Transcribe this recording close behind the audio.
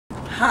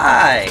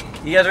Hi!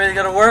 You guys ready to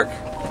go to work?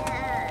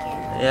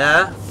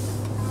 Yeah?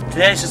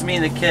 Today it's just me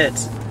and the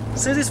kids.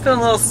 Susie's feeling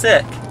a little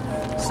sick.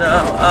 So,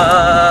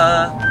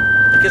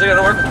 the kids are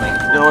gonna work with me. You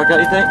gonna work out,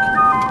 you think?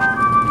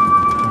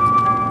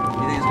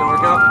 You think it's gonna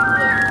work out?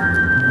 Yeah.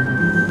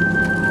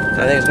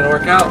 So I think it's gonna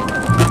work out.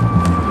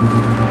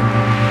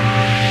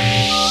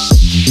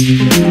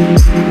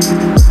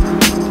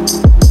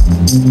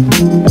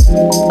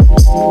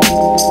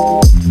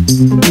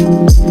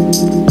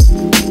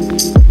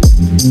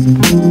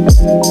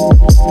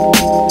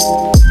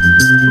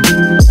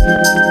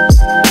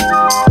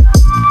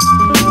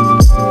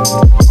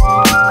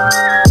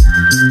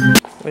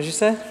 What'd you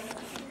say?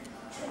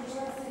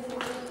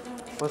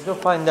 Let's go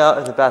find out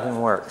if the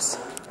bathroom works.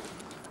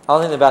 I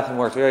don't think the bathroom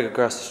works. We gotta go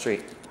across the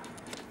street.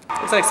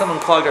 Looks like someone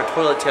clogged our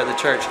toilets here at the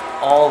church.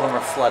 All of them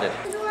are flooded.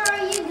 Where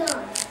are you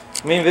going?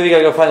 Me and Vivi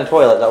gotta go find a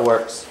toilet that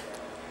works.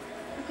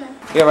 Okay.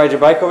 You gonna ride your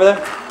bike over there?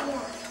 Yeah.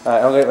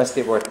 Alright, I'll go get my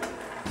skateboard.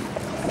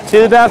 To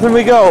the bathroom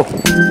we go!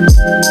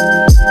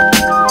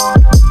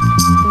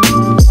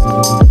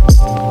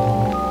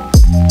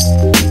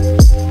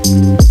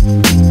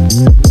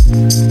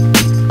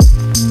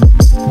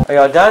 Are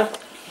y'all done?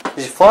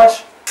 Did you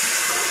flush?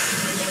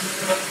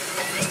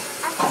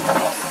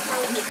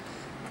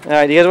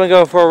 Alright, do you guys want to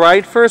go for a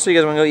ride first, or you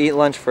guys want to go eat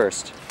lunch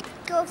first?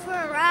 Go for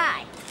a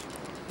ride.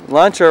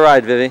 Lunch or a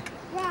ride, Vivi?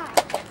 Ride.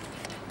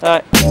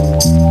 Alright.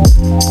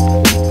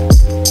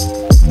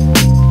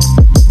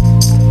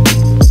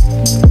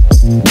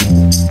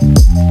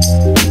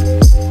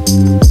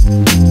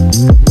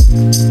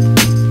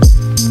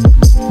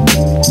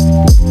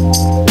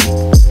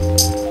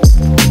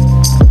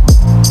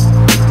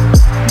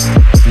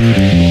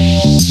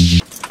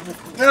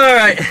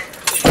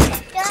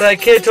 So that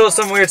kid told us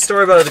some weird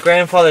story about his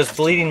grandfather's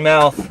bleeding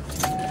mouth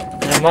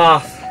and a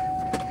moth.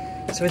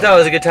 So we thought it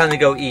was a good time to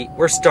go eat.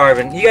 We're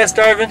starving. You guys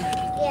starving?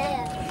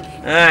 Yeah.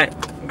 Alright,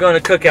 I'm going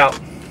to cookout.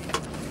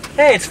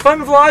 Hey, it's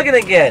fun vlogging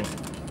again.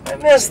 I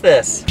miss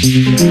this.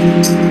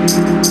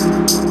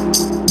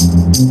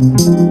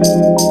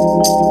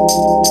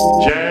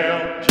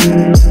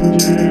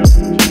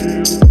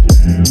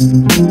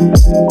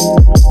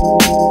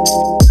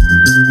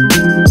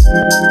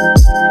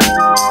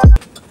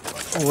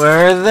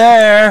 We're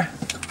there.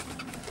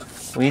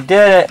 We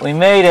did it. We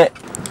made it.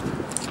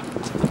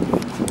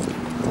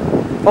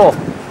 Pull.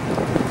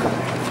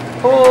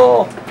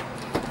 Pull.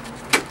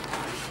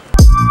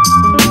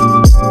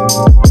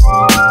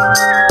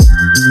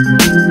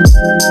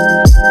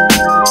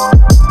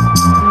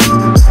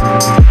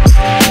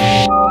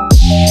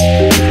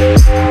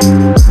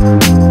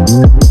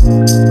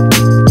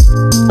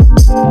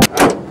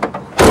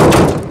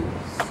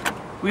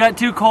 We got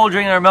 2 cold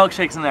drinking our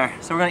milkshakes in there,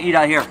 so we're gonna eat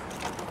out here.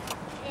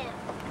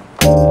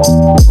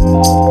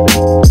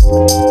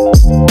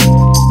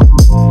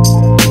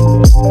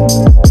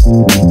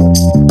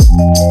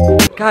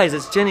 Guys,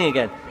 it's Jenny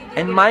again,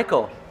 and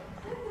Michael,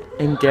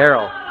 and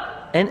Daryl,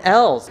 and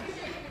Els.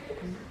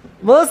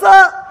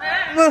 Melissa!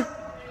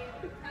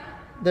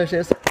 There she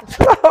is.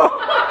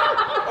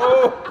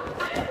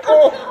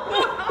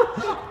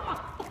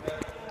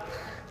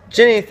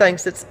 Jenny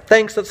thinks it's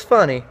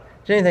funny.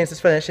 Jenny thinks it's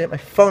funny. She hit my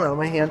phone out of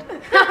my hand.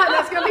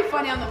 That's gonna be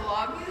funny on the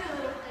vlog.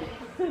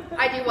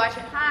 I do watch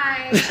it.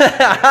 Hi.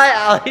 Hi,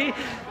 Allie.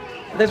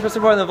 Thanks for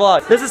supporting the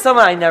vlog. This is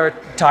someone I never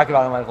talk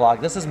about in my vlog.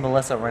 This is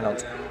Melissa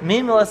Reynolds. Me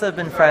and Melissa have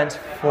been friends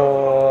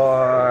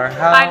for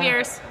how? 5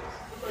 years.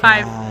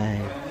 5.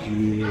 5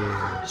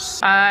 years.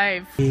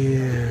 5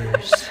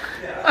 years.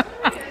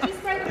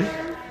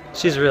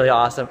 She's really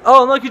awesome.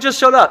 Oh, and look, you just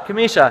showed up.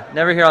 Kamisha,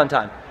 never here on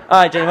time.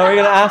 All right, Jenny, what were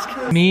you gonna ask?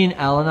 Me and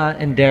Elena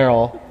and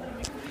Daryl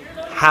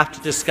have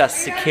to discuss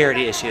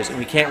security issues, and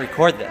we can't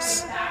record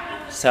this.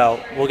 So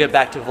we'll get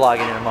back to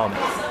vlogging in a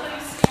moment.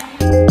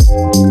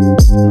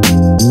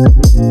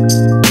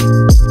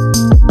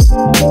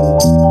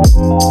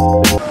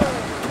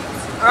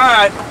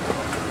 Alright.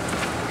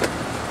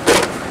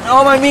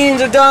 All my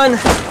meetings are done.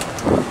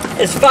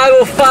 It's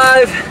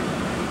 5:05.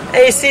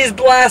 AC's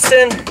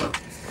blasting.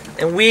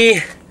 And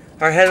we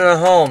are heading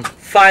home.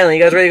 Finally,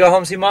 you guys ready to go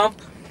home see Mom?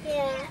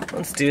 Yeah.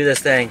 Let's do this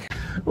thing.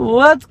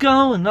 What's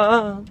going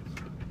on?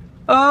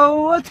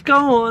 Oh, what's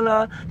going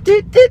on?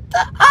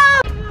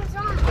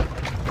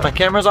 My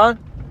camera's on?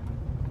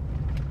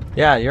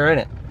 Yeah, you're in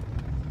it.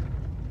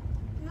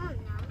 No, no.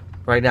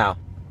 Right now.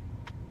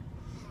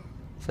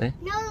 See?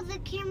 No, the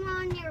camera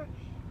on your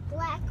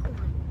black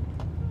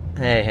one.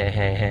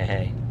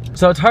 Hey.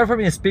 So it's hard for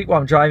me to speak while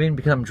I'm driving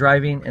because I'm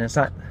driving and it's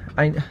not...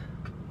 I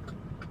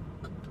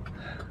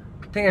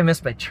think I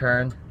missed my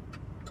turn.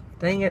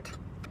 Dang it.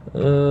 Few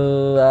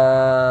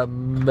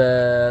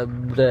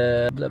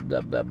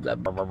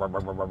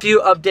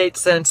updates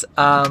since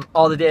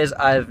all the days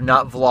I've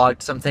not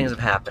vlogged. Some things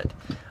have happened.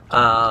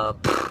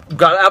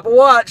 Got an Apple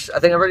Watch. I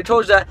think I've already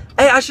told you that.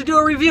 Hey, I should do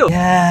a review.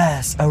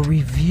 Yes, a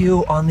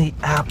review on the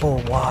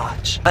Apple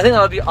Watch. I think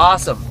that would be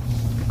awesome.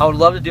 I would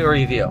love to do a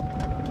review.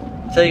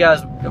 Tell you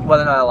guys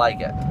whether or not I like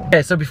it.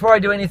 Okay, so before I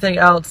do anything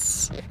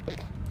else,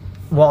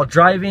 while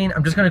driving.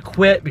 I'm just gonna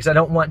quit because I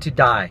don't want to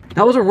die.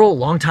 That was a rule a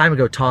long time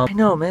ago, Tom. I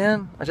know,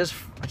 man. I just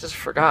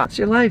forgot. It's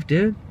your life,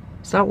 dude.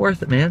 It's not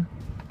worth it, man.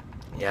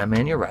 Yeah,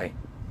 man, you're right.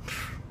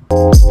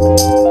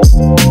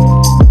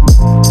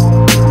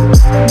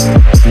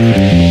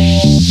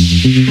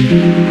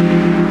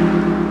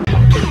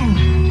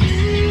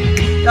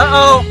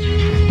 Uh-oh.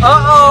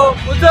 Uh-oh.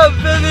 What's up,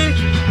 Vivi?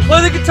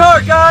 Play the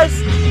guitar,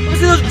 guys. Let me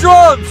see those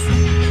drums.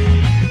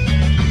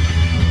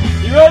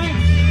 You ready?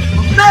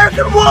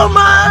 American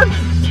woman!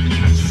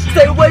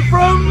 Stay away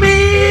from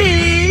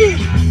me!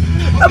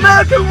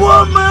 American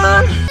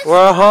woman!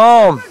 We're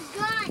home.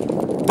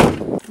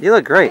 You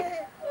look great.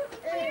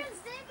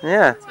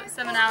 Yeah. That's what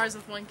 7 hours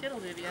with one kid will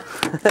do to you.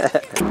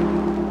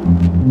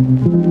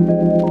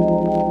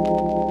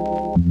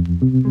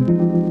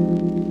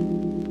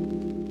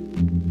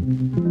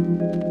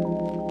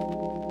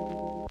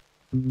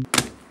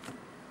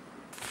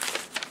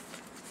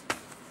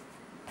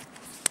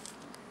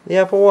 The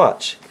Apple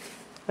Watch.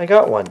 I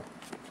got one.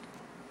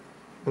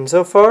 And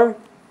so far,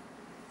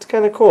 it's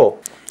kind of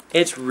cool.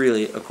 It's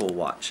really a cool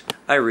watch.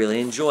 I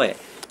really enjoy it.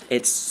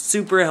 It's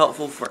super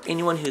helpful for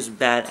anyone who's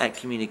bad at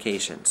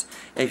communications.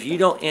 If you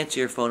don't answer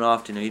your phone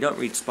often, or you don't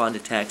respond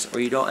to texts, or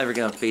you don't ever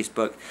get on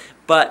Facebook,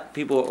 but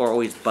people are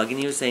always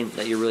bugging you saying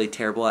that you're really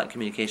terrible at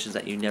communications,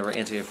 that you never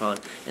answer your phone,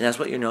 and that's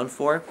what you're known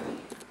for,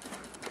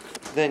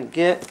 then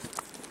get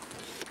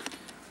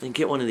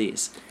one of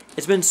these.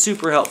 It's been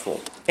super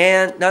helpful.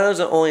 And not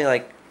only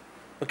like,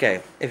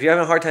 okay, if you're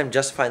having a hard time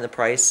justifying the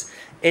price,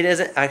 it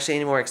isn't actually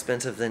any more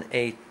expensive than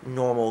a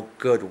normal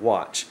good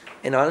watch.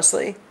 And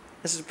honestly,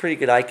 this is a pretty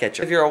good eye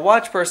catcher. If you're a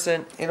watch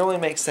person, it only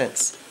makes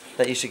sense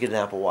that you should get an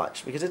Apple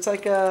Watch, because it's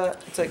like of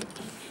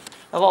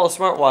all the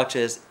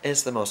smartwatches,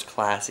 it's the most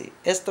classy.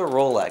 It's the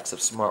Rolex of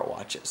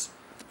smartwatches.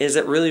 Is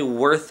it really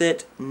worth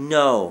it?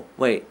 No.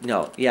 Wait,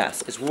 no.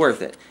 Yes, it's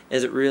worth it.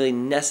 Is it really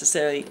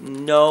necessary?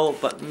 No,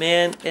 but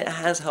man, it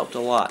has helped a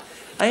lot.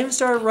 I even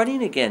started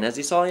running again, as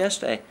you saw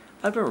yesterday.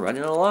 I've been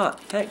running a lot.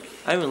 Heck,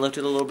 I even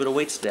lifted a little bit of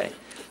weights today.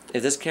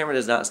 If this camera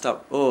does not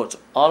stop, oh, it's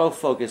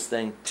autofocus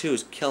thing too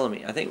is killing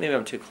me. I think maybe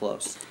I'm too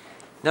close.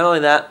 Not only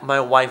that, my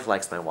wife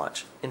likes my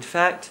watch. In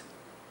fact,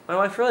 my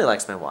wife really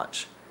likes my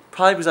watch.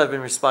 Probably because I've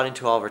been responding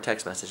to all of her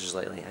text messages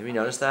lately. Have you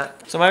noticed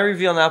that? So my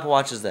review on the Apple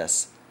Watch is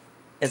this.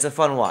 It's a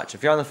fun watch.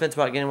 If you're on the fence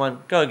about getting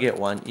one, go get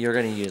one. You're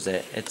going to use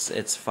it.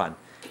 It's fun.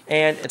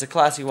 And it's a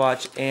classy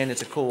watch, and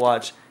it's a cool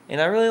watch, and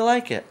I really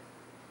like it.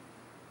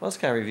 What else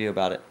can I review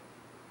about it?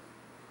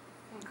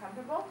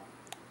 Uncomfortable?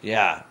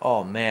 Yeah.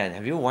 Oh, man.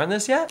 Have you worn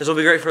this yet? This will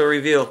be great for a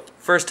review.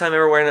 First time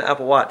ever wearing an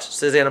Apple Watch.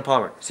 Susanna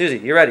Palmer. Susie,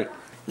 you ready?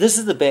 This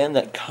is the band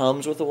that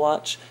comes with the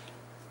watch.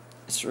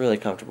 It's really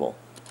comfortable.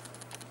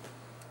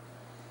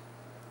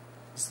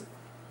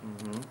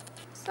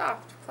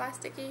 Soft,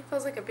 plasticky,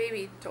 feels like a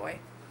baby toy.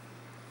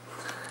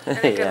 In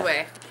a Yeah. good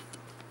way.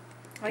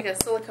 Like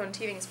a silicone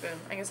teething spoon.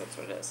 I guess that's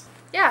what it is.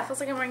 Yeah, it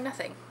feels like I'm wearing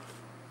nothing.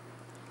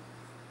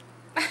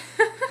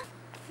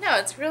 No,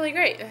 it's really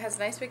great. It has a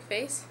nice big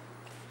face.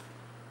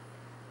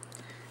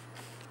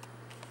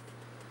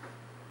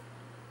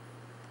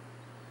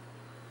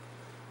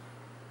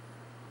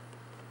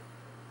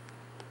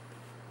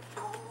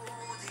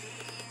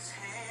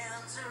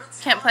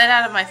 Can't play it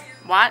out of my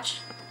watch?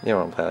 You don't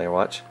want to play on your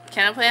watch?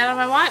 Can I play it out of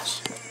my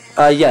watch?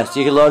 Yes,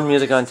 you can load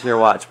music onto your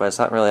watch, but it's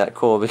not really that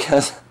cool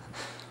because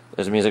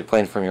there's music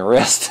playing from your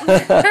wrist.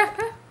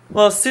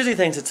 Well, Susie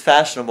thinks it's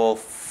fashionable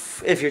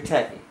if you're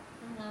techie.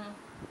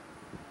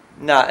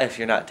 Not if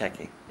you're not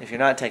techie. If you're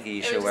not techie,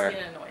 you should wear. It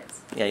would just be an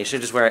annoyance. Yeah, you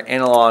should just wear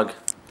analog.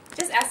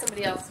 Just ask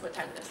somebody else what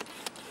time it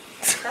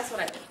is. That's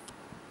what I do.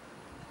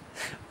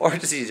 Or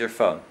just use your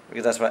phone,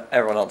 because that's what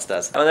everyone else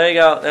does. Oh, there you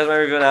go. There's my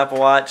review on Apple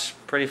Watch.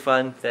 Pretty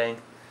fun thing.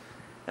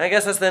 And I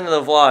guess that's the end of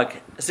the vlog.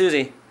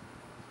 Susie.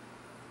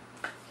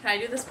 Can I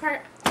do this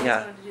part? I Yeah.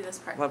 just wanted to do this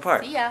part. What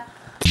part? See ya.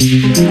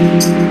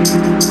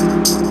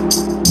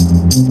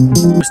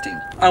 Posting.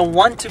 I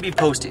want to be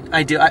posting.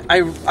 I do.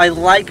 I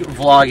like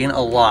vlogging a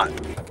lot.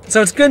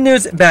 So it's good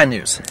news, bad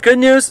news. Good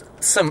news,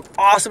 some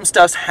awesome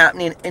stuff's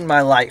happening in my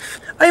life.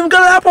 I even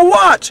got an Apple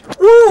Watch.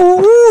 Woo, woo,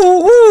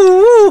 woo,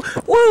 woo,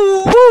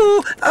 woo,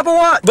 woo, Apple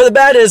Watch. But the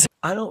bad is,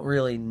 I don't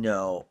really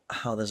know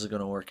how this is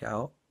gonna work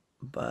out,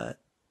 but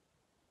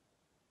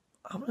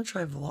I'm gonna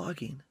try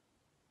vlogging.